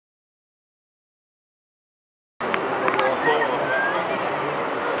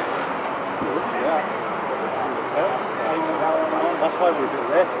why we were a bit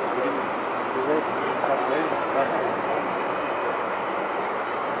late. We were late to start raining.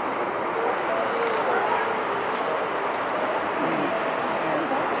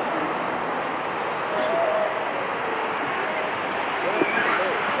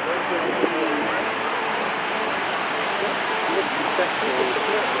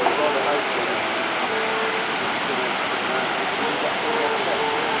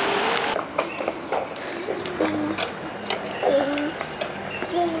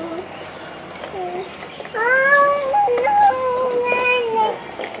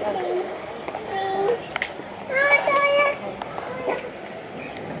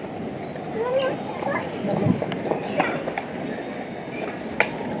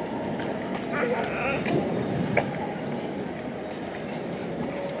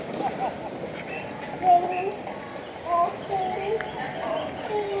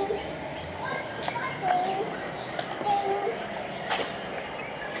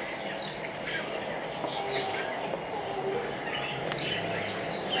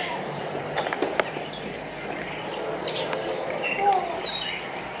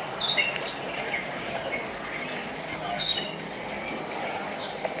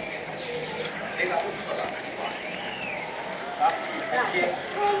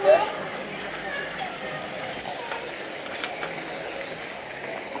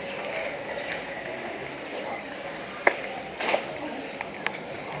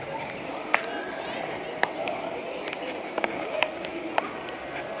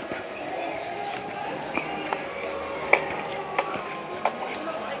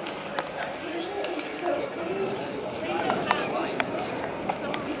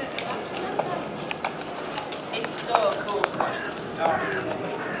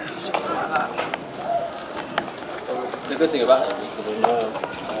 The good thing about it is that there's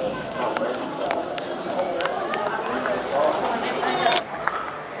no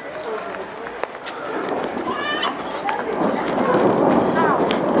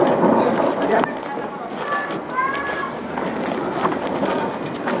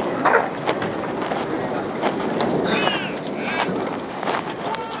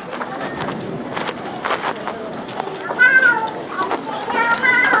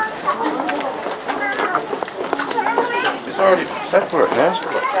already separate now.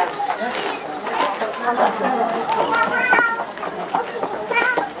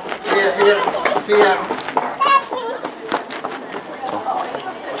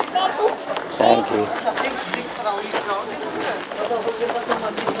 Thank you.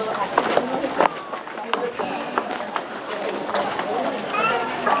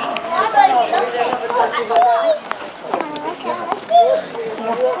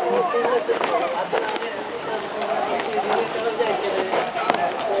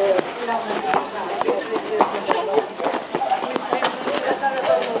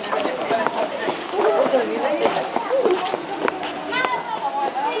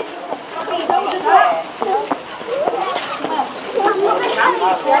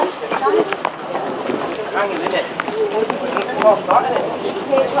 hanging in it.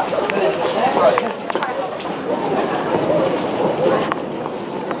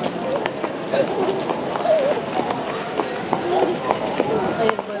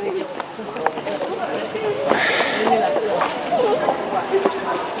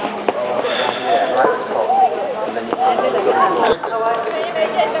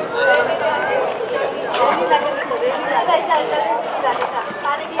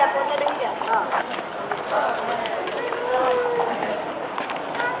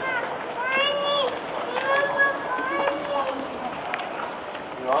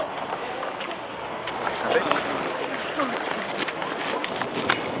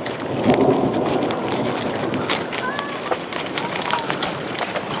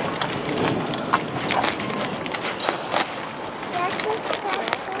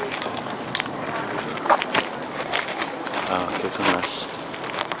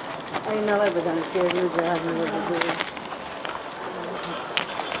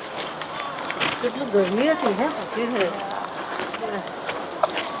 કેટલું ગરમી હતી હે પછી હે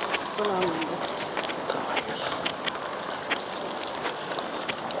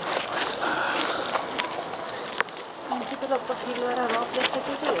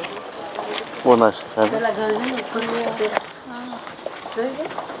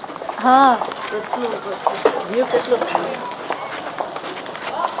હા view કેટલું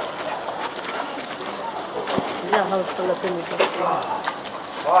house full of images.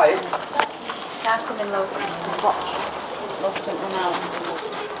 Why? Can't come in low watch.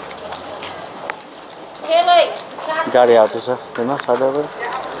 गाड़ी आउँदैछ हैन सधैँ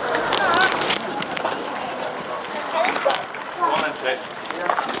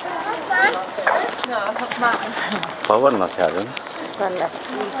खबर नथ्यो आज नि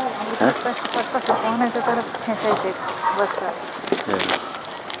पछि पाउनेको तरफ खेचाइदिएको बस्छ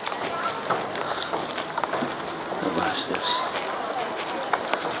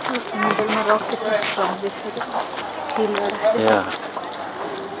मिडलमा रक स्ट्रङ देख्छ Yeah.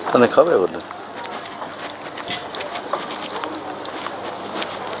 Kan ik gaan worden.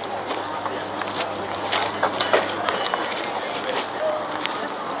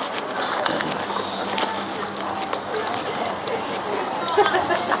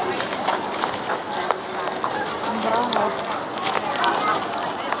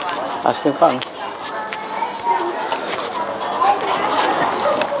 Asking fun.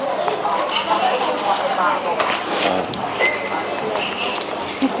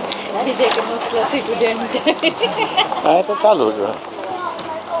 तो चालू हो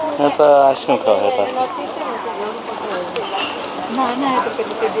जाए तो आइसक्रीम खाओ है तो ना तो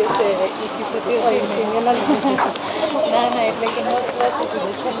कभी जैसे इसी को दे रही है ना लेकिन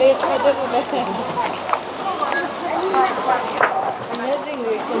ले खाते तो अमेजिंग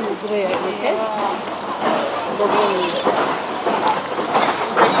समुद्र है ये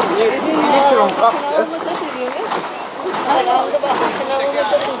It's on pasta.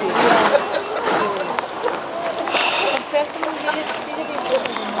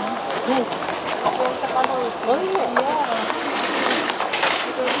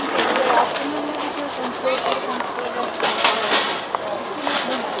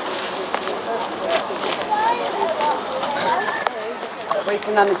 We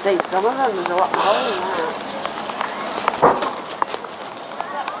can only see some of them, there's a lot more than that.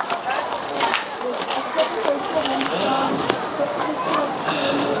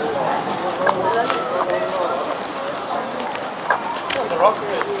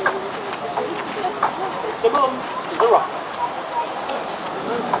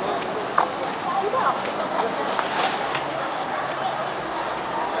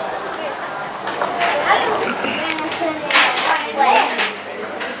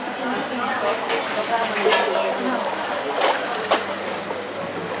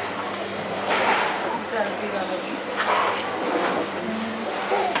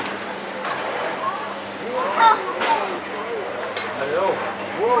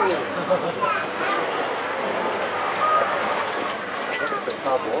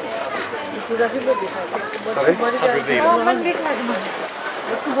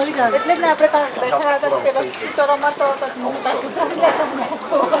 એટલે જ ને આપણે બેઠા હતા પેલા સ્પીકરોમાં તો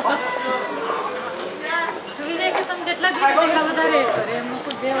જોઈ જાય કે તમે જેટલા ગીત એટલા વધારે કરે એમ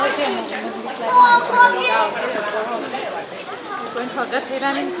જે હોય છે કોઈ ઠગા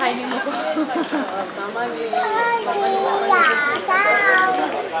થયેલા નહીં ખાઈ નહીં મૂકો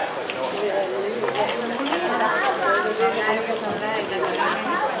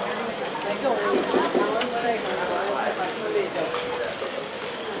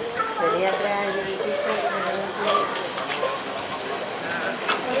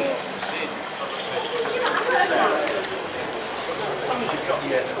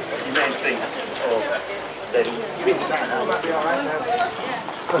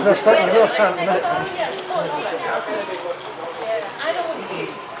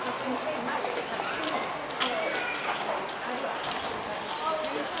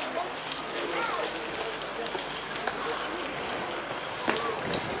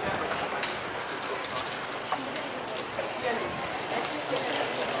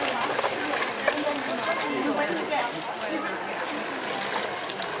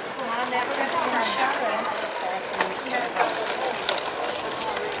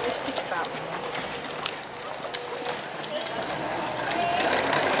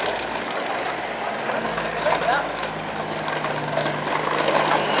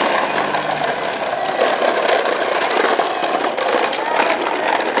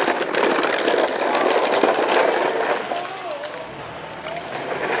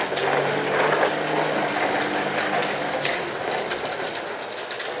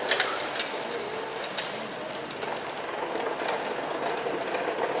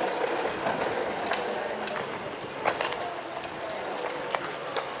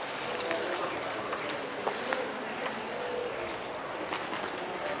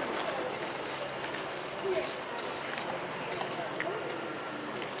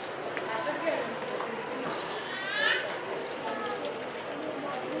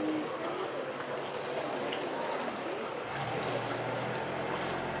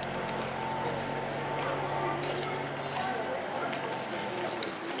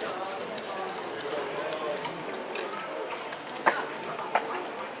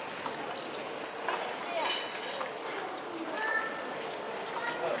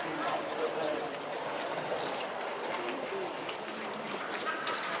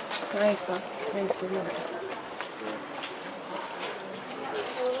Nice, huh? Thank you.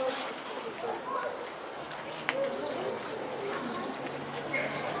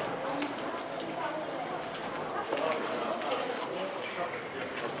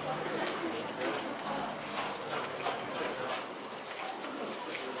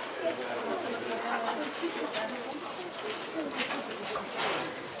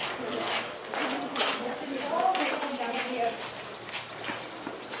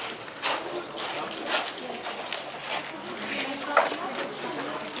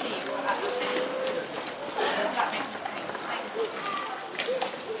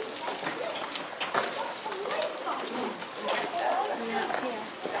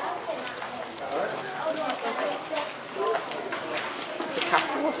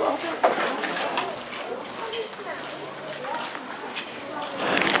 Castle as well.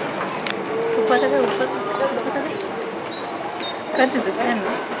 ऊपर कर दे तो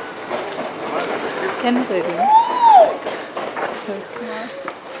क्या नहीं करेगी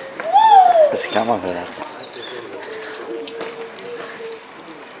Let's come on here.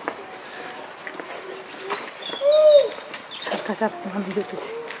 सब हम देते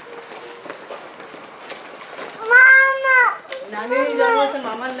नानी नहीं जाओ तो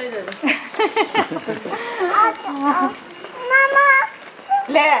मामा ले जाओ मामा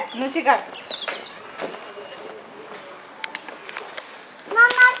ले नुची का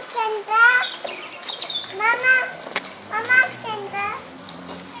Mama Kendra. Mama Kendra.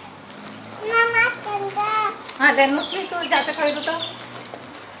 Mama Kendra. हाँ देन मुझे तो जाते कभी तो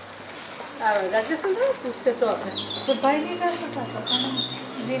राज्य सुंदर उससे तो अपने तो भाई नहीं कर सकता था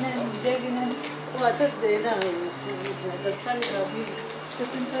दिन दे दिन वो अच्छा दे ना दस्तान रवि तो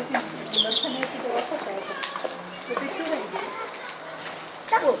सुनता थी दस्तान है तो अच्छा था तो देखो रहेगी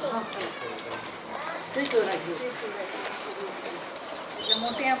तो हाँ देखो रहेगी जब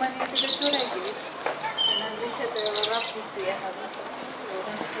मोटे अपन ये तो देखो रहेगी ना जैसे तो रात पूछती है हाँ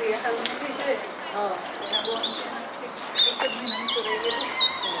हाँ ना वो एक दिन नहीं तो रहेगी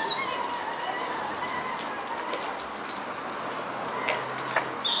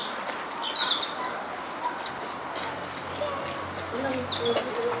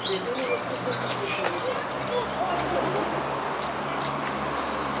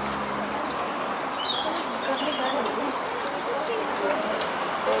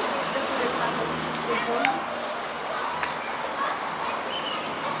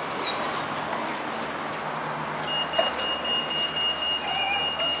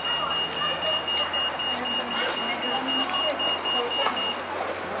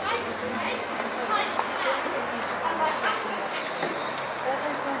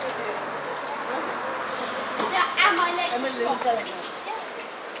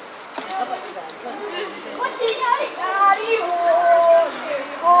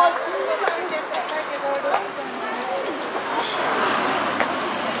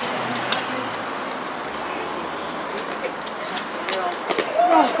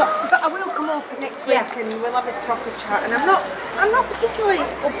But I will come up next week and we'll have a proper chat. And I'm not particularly,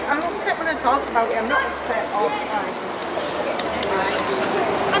 I'm upset when I talk about it. I'm not upset all the time.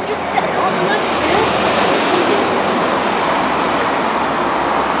 I'm just getting on with it.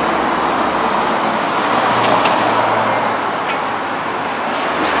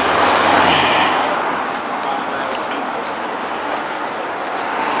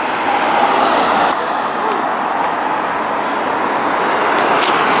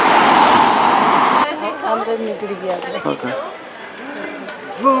 निकल गया Okay.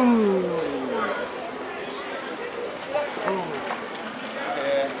 Vroom.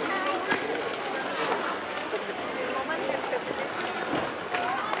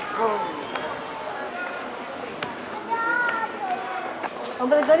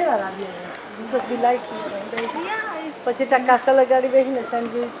 हमारे गाड़ी वाला भी है तो बिलाइट પછી તા કાસલા ગાડી બેહીને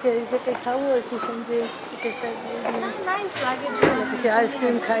સંજીવ કે જે કંઈ ખાવું હોય તો સંજીવ કે નાઈસ લાગે છે પછી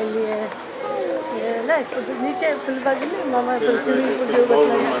આઈસ્ક્રીમ ખાઈ લઈએ નાઈસ નીચે પેલી બાજુ ને મામા પર સ્વિમિંગ પૂલ જેવું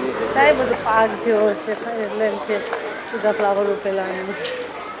બતાવ્યું કાંઈ બધું પાર્ક જેવો છે એટલે એમ કે બધા ફ્લાવર રોપેલા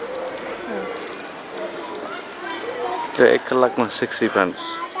So 1 કલાકમાં 60 pence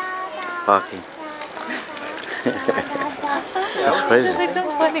parking. That's crazy.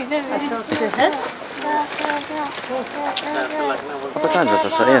 Apa tanda tu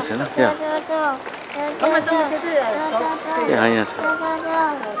saya sih na? Ya. Ya hanya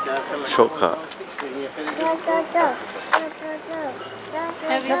shortcut.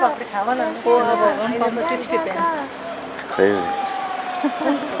 It's crazy.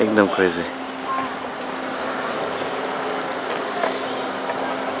 Ekdam crazy.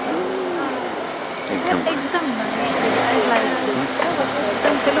 Ekdam.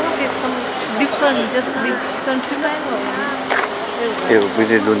 one just with countryman or? ये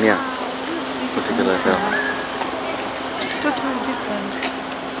विजय दुनिया particular film. It's totally different.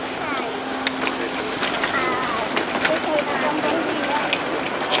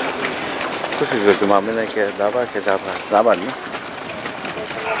 Terus juga cuma mana ke dapat ni.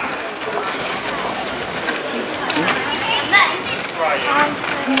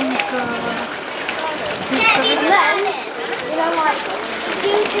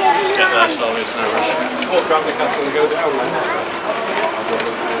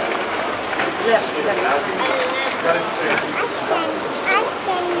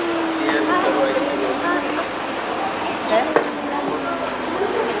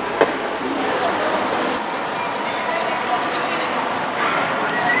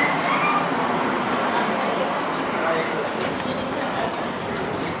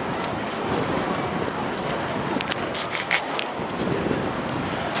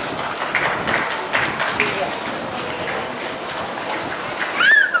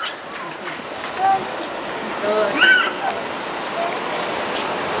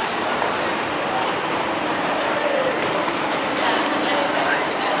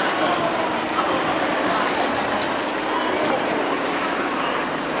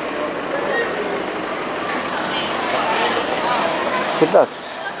 That?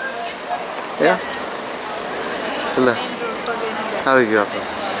 Yeah? Celeste. How are you up?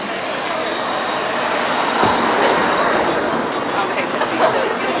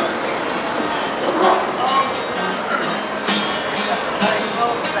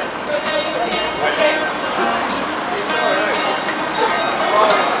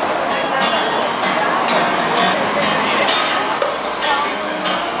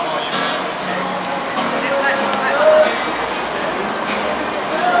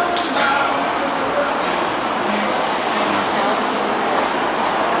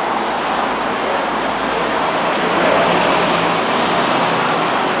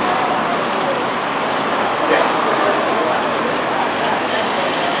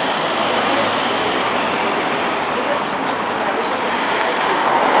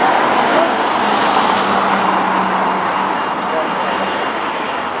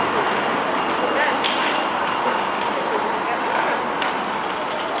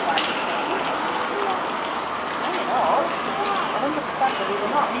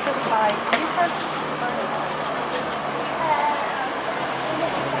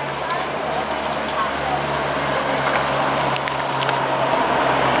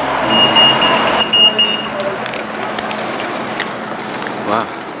 Wow.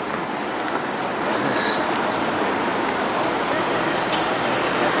 Yes.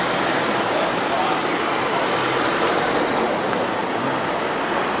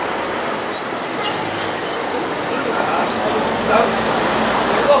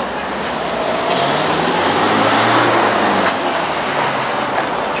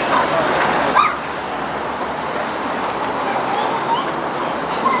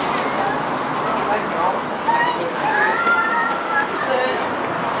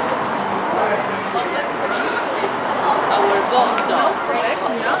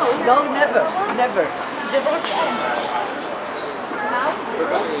 No, never, never.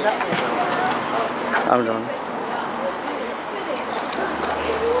 I'm done.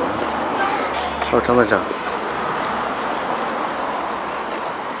 Otomatik.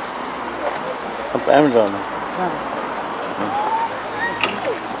 Apa Amazon?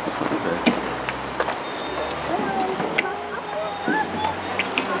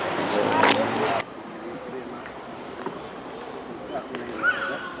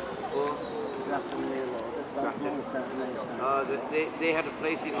 They had a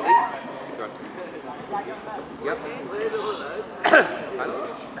place in Leeds. Yep.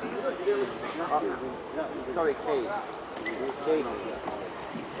 Sorry, Kate. Kate.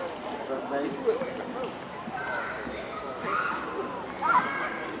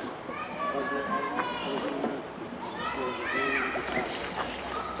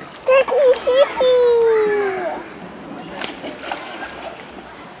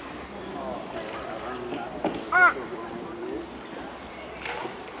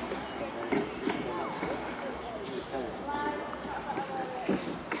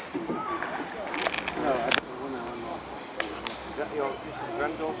 Your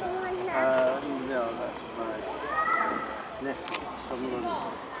granddaughter? No, that's my nephew from London.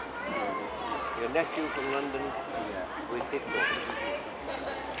 Your nephew from London? Yeah. With his daughter?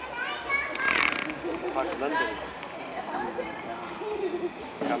 Part of London?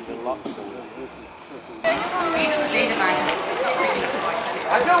 Camden Lock.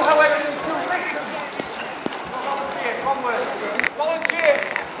 I do, however, need 2 victims. Volunteer, Conway. Volunteer!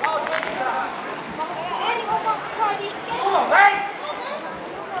 I'll do that.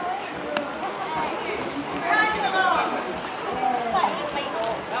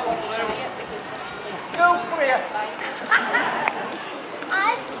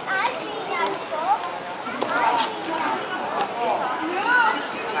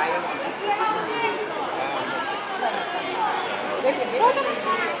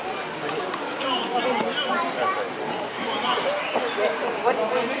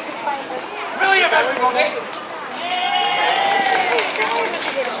 Brilliant, everybody!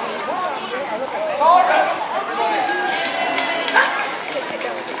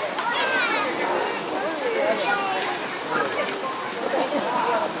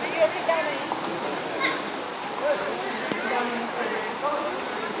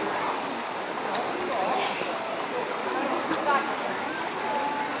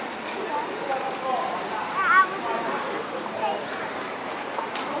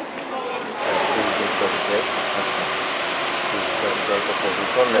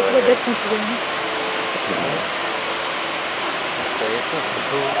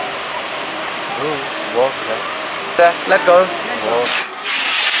 Let go.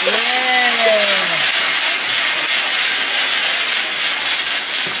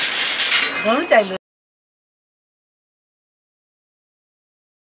 Don't tell